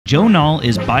Joe Nall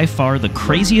is by far the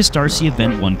craziest RC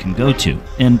event one can go to,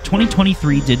 and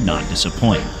 2023 did not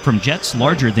disappoint. From jets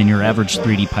larger than your average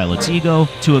 3D pilot's ego,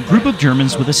 to a group of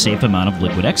Germans with a safe amount of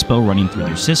liquid expo running through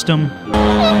their system,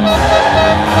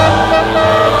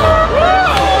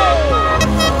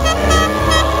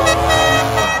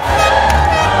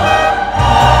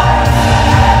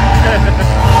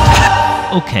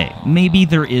 okay, maybe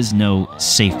there is no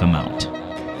safe amount.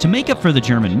 To make up for the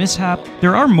German mishap,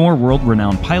 there are more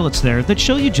world-renowned pilots there that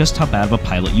show you just how bad of a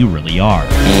pilot you really are.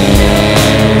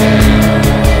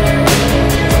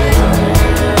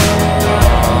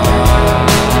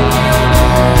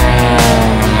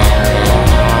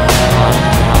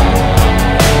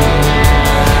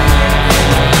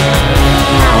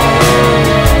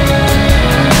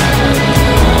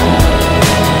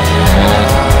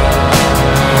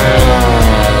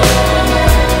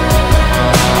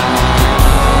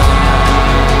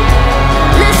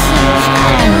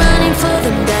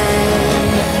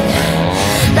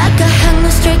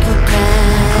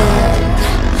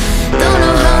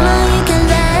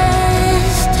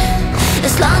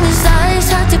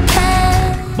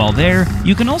 While there,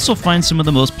 you can also find some of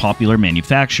the most popular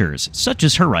manufacturers, such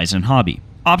as Horizon Hobby.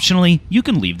 Optionally, you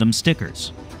can leave them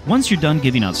stickers. Once you're done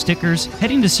giving out stickers,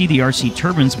 heading to see the RC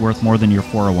turbines worth more than your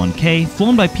 401k,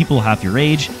 flown by people half your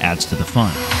age, adds to the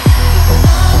fun.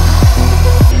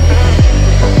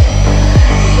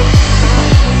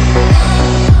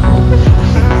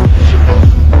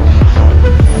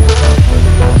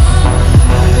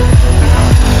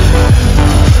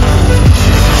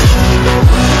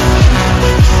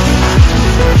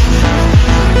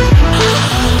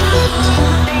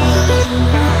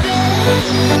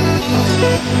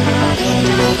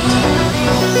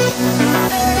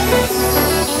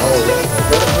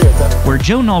 Where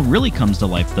Joe Nall really comes to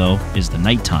life, though, is the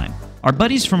nighttime. Our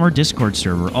buddies from our Discord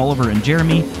server, Oliver and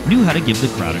Jeremy, knew how to give the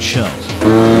crowd a show.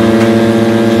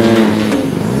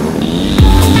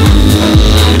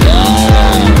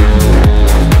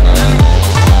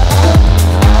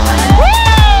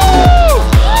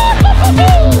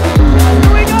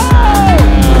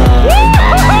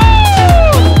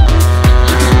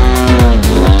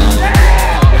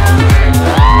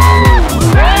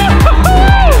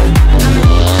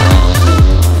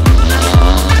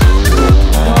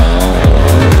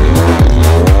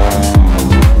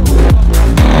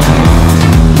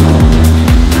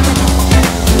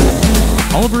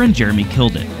 Oliver and Jeremy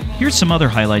killed it. Here's some other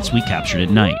highlights we captured at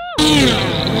night.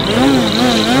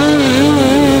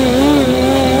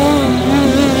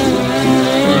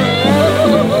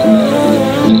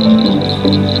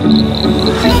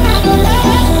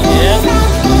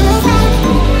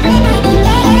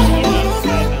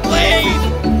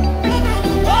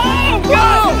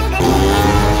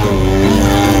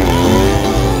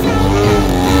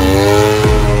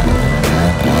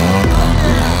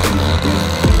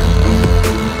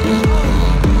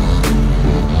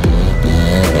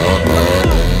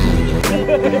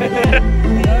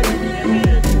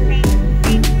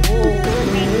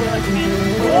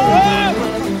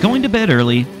 Going to bed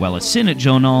early, while a sin at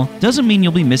Joe Nall, doesn't mean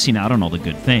you'll be missing out on all the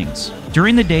good things.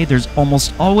 During the day, there's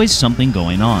almost always something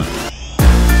going on.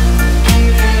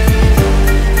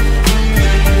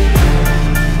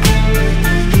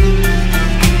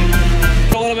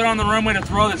 A little bit on the runway to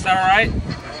throw this, is that alright?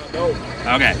 No.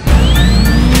 Okay.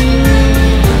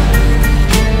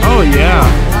 Oh yeah.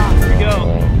 Here we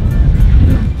go.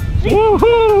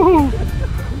 Woohoo!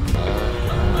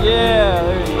 Yeah,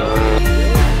 there you go.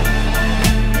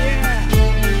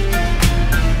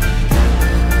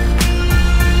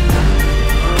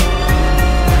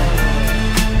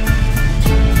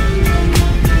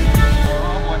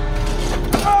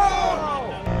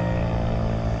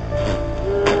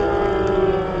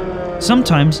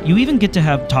 Sometimes, you even get to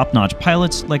have top-notch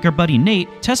pilots like our buddy Nate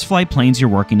test fly planes you're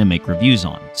working to make reviews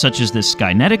on, such as this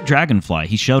Skynetic Dragonfly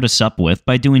he showed us up with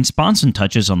by doing sponson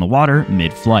touches on the water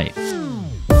mid-flight.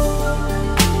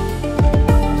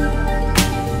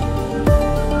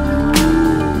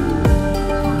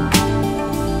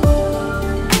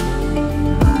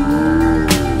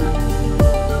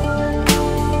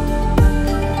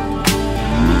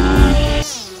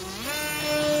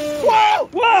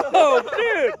 Whoa,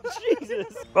 dude,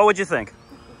 Jesus. What would you think?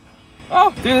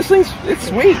 Oh, dude, this thing's it's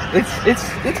sweet. It's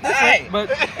hey, but.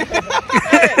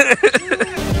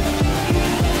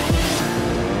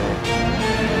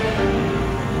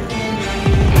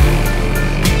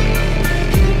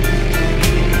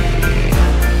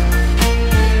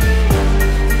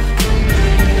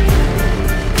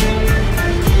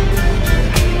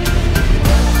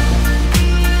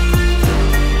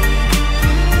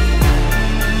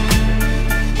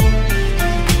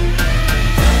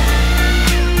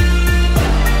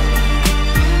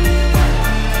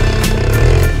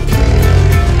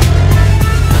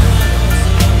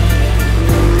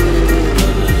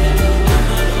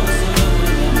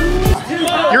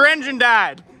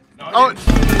 Oh.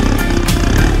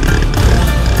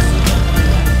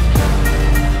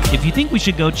 If you think we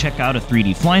should go check out a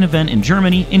 3D flying event in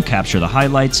Germany and capture the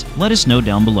highlights, let us know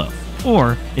down below.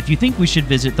 Or, if you think we should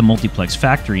visit the Multiplex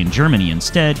factory in Germany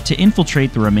instead to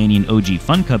infiltrate the remaining OG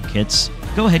Fun Cub kits,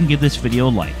 go ahead and give this video a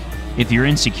like. If you're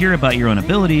insecure about your own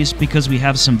abilities because we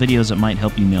have some videos that might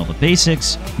help you nail the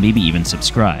basics, maybe even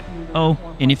subscribe. Oh,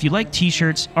 and if you like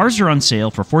t-shirts, ours are on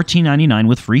sale for $14.99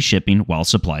 with free shipping while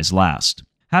supplies last.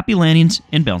 Happy landings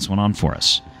and bounce one on for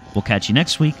us. We'll catch you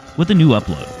next week with a new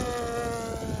upload.